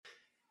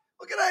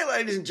G'day,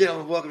 ladies and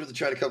gentlemen. Welcome to the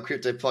Trader Cobb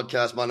Crypto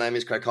Podcast. My name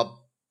is Craig Cobb,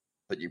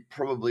 but you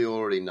probably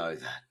already know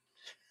that.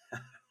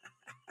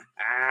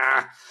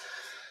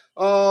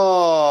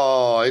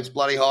 Oh, it's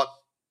bloody hot.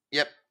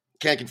 Yep,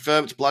 can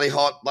confirm it's bloody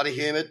hot, bloody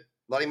humid,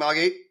 bloody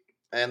muggy,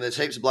 and there's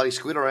heaps of bloody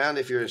squid around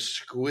if you're a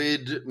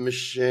squid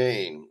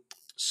machine.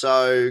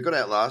 So, got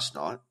out last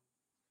night.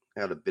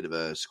 Had a bit of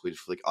a squid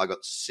flick. I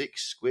got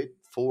 6 squid,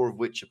 4 of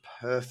which are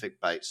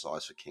perfect bait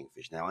size for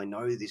kingfish. Now, I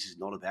know this is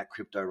not about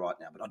crypto right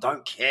now, but I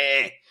don't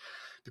care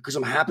because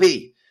I'm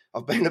happy.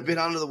 I've been a bit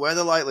under the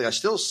weather lately. I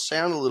still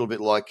sound a little bit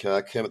like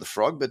Kermit the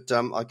Frog, but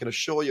I can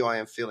assure you I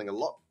am feeling a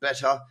lot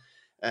better,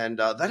 and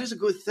that is a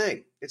good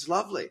thing. It's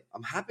lovely.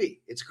 I'm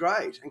happy. It's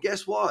great. And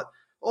guess what?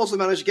 Also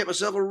managed to get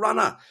myself a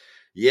runner.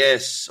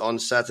 Yes, on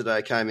Saturday,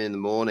 I came in the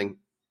morning.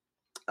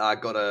 I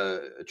got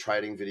a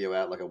trading video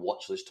out, like a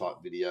watch list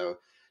type video,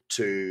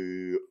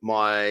 to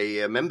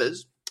my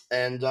members,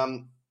 and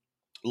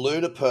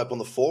Luna Perp on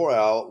the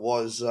 4-hour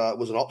was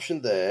an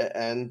option there,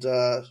 and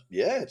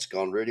it's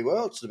gone really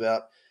well. It's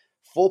about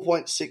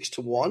 4.6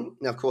 to 1.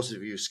 Now, of course,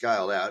 if you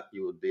scaled out,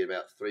 you would be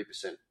about 3%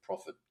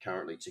 profit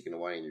currently ticking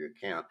away in your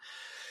account.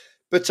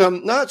 But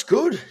no, it's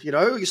good. You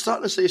know, you're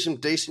starting to see some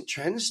decent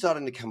trends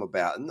starting to come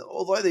about, and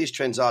although these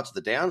trends are to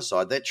the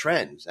downside, they're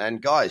trends.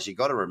 And guys, you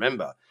got to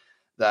remember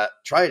that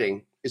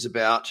trading is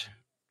about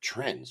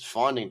trends,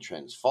 finding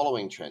trends,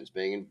 following trends,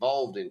 being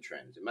involved in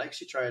trends. It makes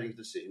your trading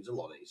decisions a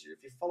lot easier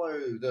if you follow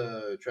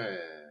the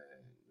trends.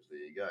 There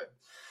you go.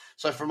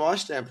 So from my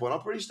standpoint, I'm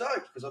pretty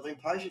stoked because I've been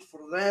patient for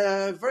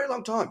a very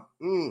long time.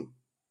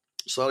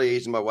 Slowly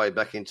easing my way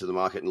back into the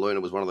market, and Luna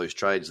was one of those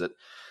trades that,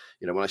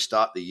 you know, when I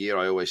start the year,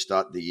 I always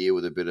start the year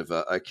with a bit of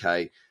a,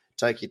 okay,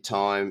 take your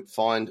time,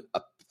 find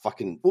a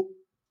fucking,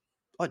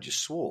 I just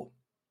swore.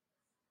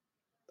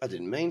 I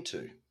didn't mean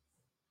to.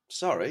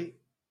 Sorry.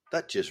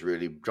 That just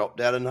really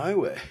dropped out of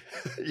nowhere.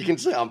 You can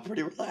see I'm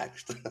pretty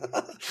relaxed.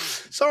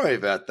 Sorry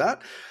about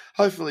that.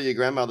 Hopefully your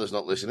grandmother's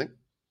not listening.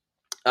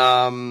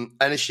 And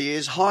if she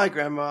is, hi,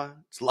 Grandma.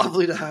 It's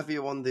lovely to have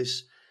you on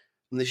this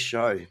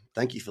show.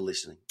 Thank you for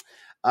listening.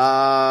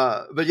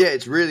 But yeah,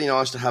 it's really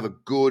nice to have a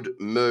good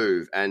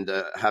move and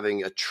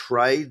having a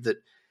trade that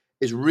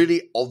is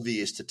really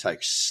obvious to take.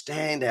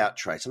 Standout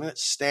trade, something that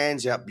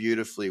stands out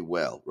beautifully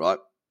well, right?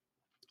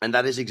 And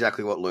that is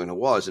exactly what Luna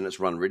was, and it's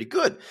run really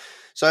good.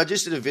 So I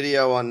just did a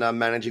video on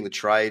managing the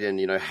trade and,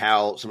 you know,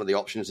 how some of the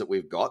options that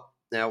we've got.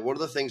 Now, one of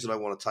the things that I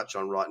want to touch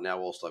on right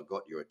now whilst I've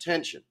got your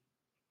attention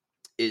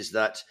is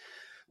that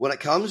when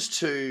it comes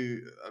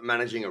to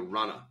managing a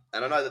runner,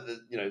 and I know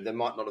that, there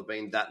might not have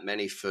been that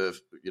many for,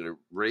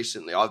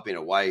 recently. I've been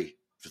away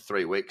for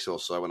 3 weeks or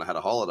so when I had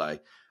a holiday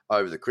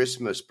over the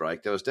Christmas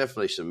break. There was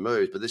definitely some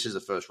moves, but this is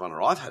the first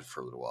runner I've had for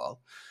a little while.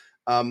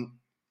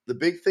 The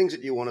big things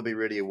that you want to be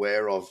really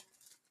aware of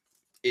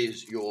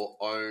is your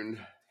own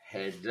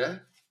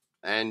head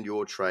and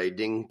your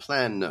trading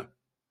plan.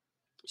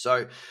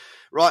 So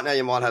right now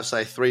you might have,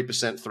 say,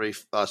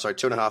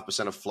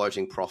 2.5% of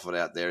floating profit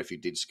out there if you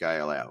did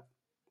scale out,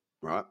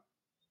 right?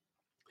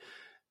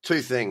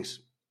 2 things.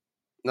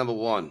 Number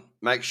 1,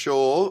 make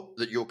sure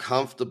that you're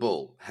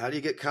comfortable. How do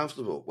you get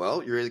comfortable?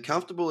 Well, you're either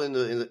comfortable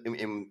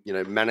in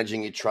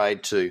managing your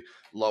trade to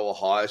lower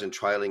highs and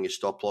trailing your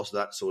stop loss,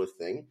 that sort of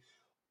thing,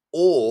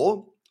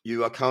 or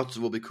you are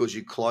comfortable because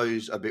you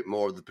close a bit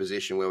more of the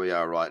position where we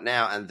are right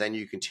now, and then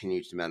you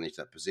continue to manage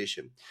that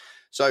position.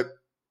 So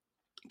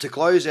to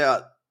close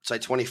out, say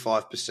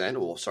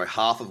 25%,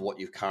 half of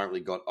what you've currently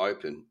got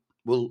open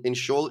will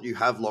ensure that you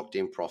have locked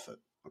in profit,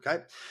 okay?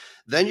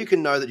 Then you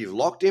can know that you've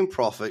locked in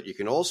profit. You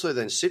can also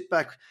then sit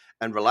back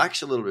and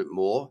relax a little bit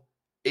more,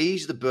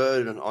 ease the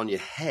burden on your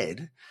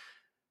head,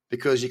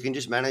 because you can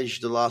just manage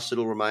the last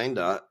little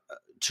remainder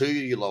to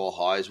your lower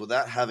highs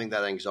without having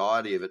that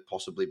anxiety of it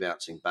possibly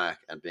bouncing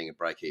back and being a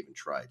break-even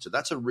trade. So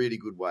that's a really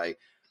good way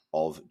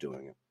of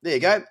doing it. There you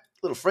go. A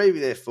little freebie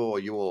there for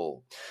you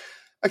all.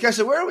 Okay,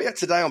 so where are we at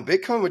today on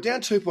Bitcoin? We're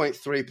down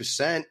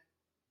 2.3%.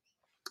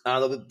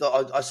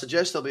 I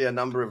suggest there'll be a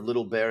number of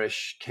little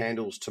bearish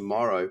candles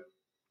tomorrow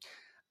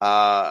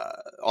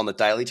on the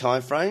daily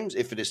time frames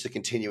if it is to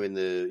continue in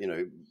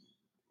the,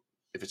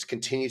 if it's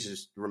continues to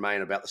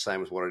remain about the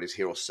same as what it is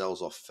here or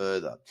sells off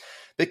further.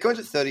 Bitcoin's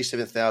at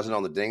 37,000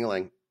 on the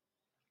dingling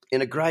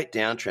in a great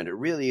downtrend. It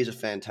really is a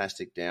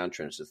fantastic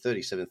downtrend. It's at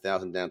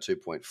 37,000, down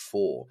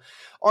 2.4.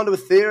 On to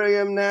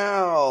Ethereum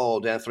now,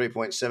 down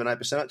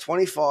 3.78% at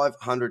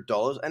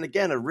 $2,500. And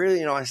again, a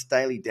really nice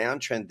daily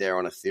downtrend there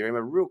on Ethereum,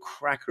 a real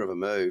cracker of a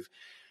move.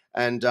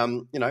 And,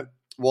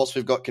 whilst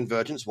we've got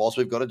convergence, whilst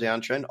we've got a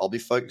downtrend, I'll be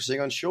focusing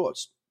on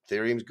shorts.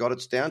 Ethereum's got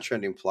its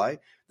downtrend in play.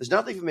 There's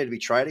nothing for me to be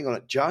trading on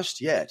it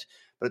just yet.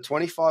 But at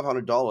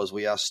 $2,500,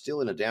 we are still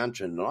in a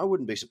downtrend, and I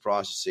wouldn't be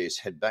surprised to see us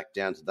head back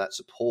down to that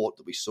support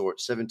that we saw at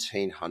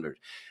 1,700.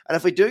 And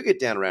if we do get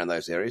down around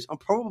those areas, I'm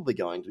probably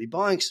going to be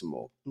buying some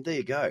more. And there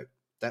you go.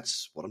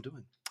 That's what I'm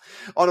doing.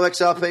 On to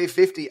XRP,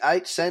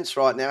 58 cents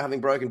right now, having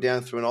broken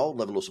down through an old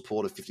level of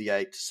support of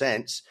 58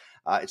 cents.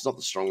 It's not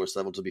the strongest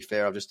level, to be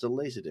fair. I've just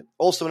deleted it.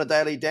 Also in a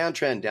daily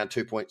downtrend, down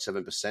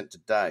 2.7%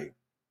 today.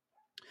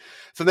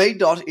 For me,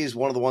 Dot is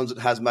one of the ones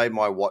that has made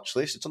my watch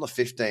list. It's on the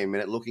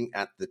 15-minute, looking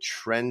at the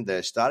trend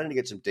there, starting to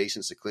get some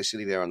decent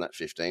cyclicity there on that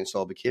 15, so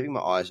I'll be keeping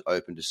my eyes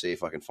open to see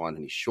if I can find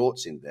any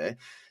shorts in there.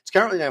 It's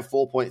currently down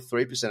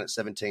 4.3% at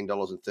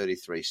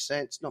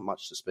 $17.33. Not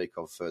much to speak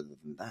of further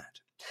than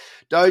that.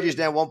 Doge is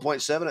down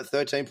 1.7 at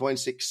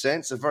 13.6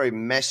 cents. A very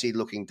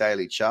messy-looking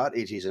daily chart.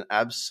 It is an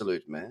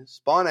absolute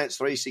mess. Binance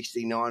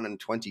 369 and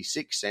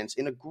 26 cents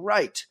in a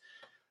great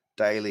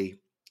daily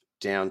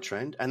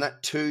downtrend, and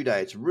that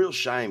 2-day, it's a real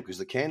shame because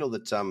the candle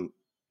that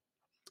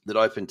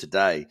opened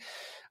today,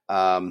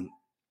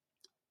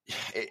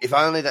 if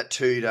only that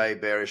 2-day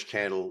bearish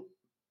candle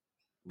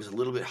was a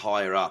little bit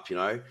higher up,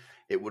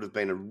 it would have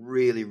been a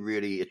really,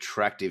 really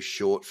attractive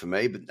short for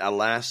me, but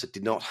alas, it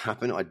did not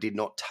happen. I did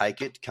not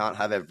take it. Can't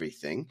have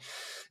everything.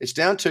 It's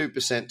down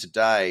 2%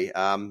 today.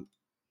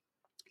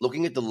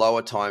 Looking at the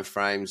lower time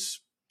frames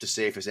to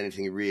see if there's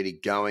anything really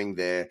going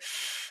there,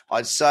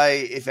 I'd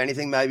say, if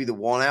anything, maybe the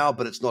 1 hour,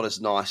 but it's not as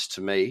nice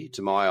to me,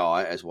 to my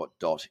eye, as what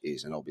Dot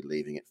is, and I'll be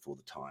leaving it for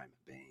the time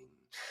being.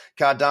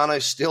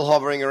 Cardano's still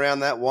hovering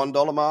around that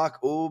 $1 mark.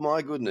 Oh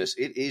my goodness,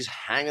 it is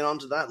hanging on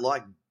to that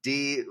like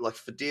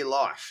for dear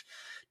life.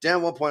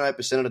 Down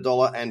 1.8% at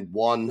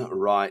 $1.01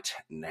 right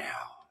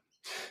now.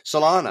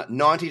 Solana,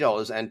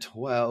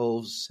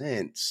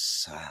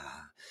 $90.12.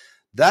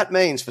 That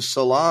means for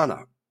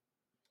Solana,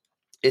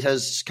 it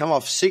has come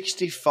off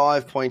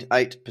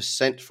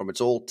 65.8% from its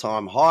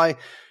all-time high,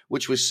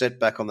 which was set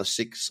back on the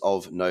 6th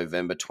of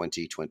November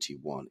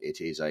 2021.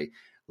 It is a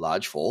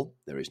large fall.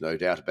 There is no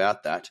doubt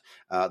about that.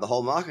 The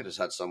whole market has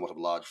had somewhat of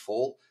a large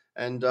fall,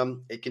 and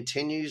it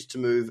continues to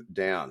move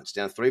down. It's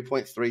down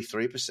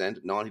 3.33%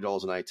 at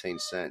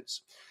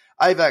 $90.18.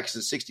 AVAX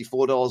is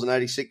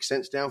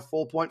 $64.86, down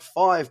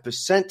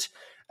 4.5%.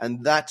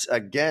 And that,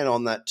 again,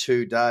 on that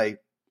 2-day,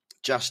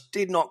 just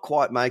did not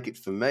quite make it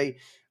for me.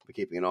 We're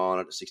keeping an eye on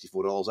it at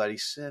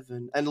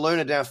 $64.87. And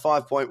Luna down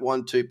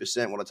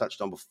 5.12%, what I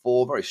touched on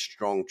before. Very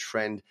strong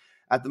trend.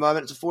 At the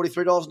moment, it's at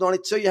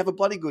 $43.92. You have a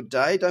bloody good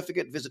day. Don't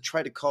forget to visit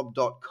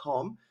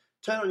tradercobb.com.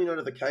 Turn on your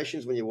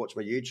notifications when you watch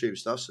my YouTube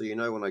stuff so you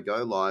know when I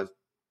go live.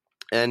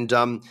 And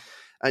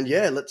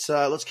yeah,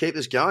 let's keep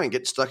this going.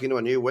 Get stuck into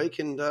a new week,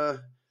 and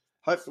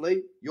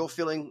hopefully you're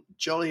feeling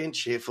jolly and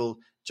cheerful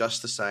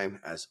just the same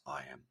as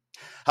I am.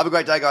 Have a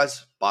great day,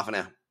 guys. Bye for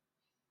now.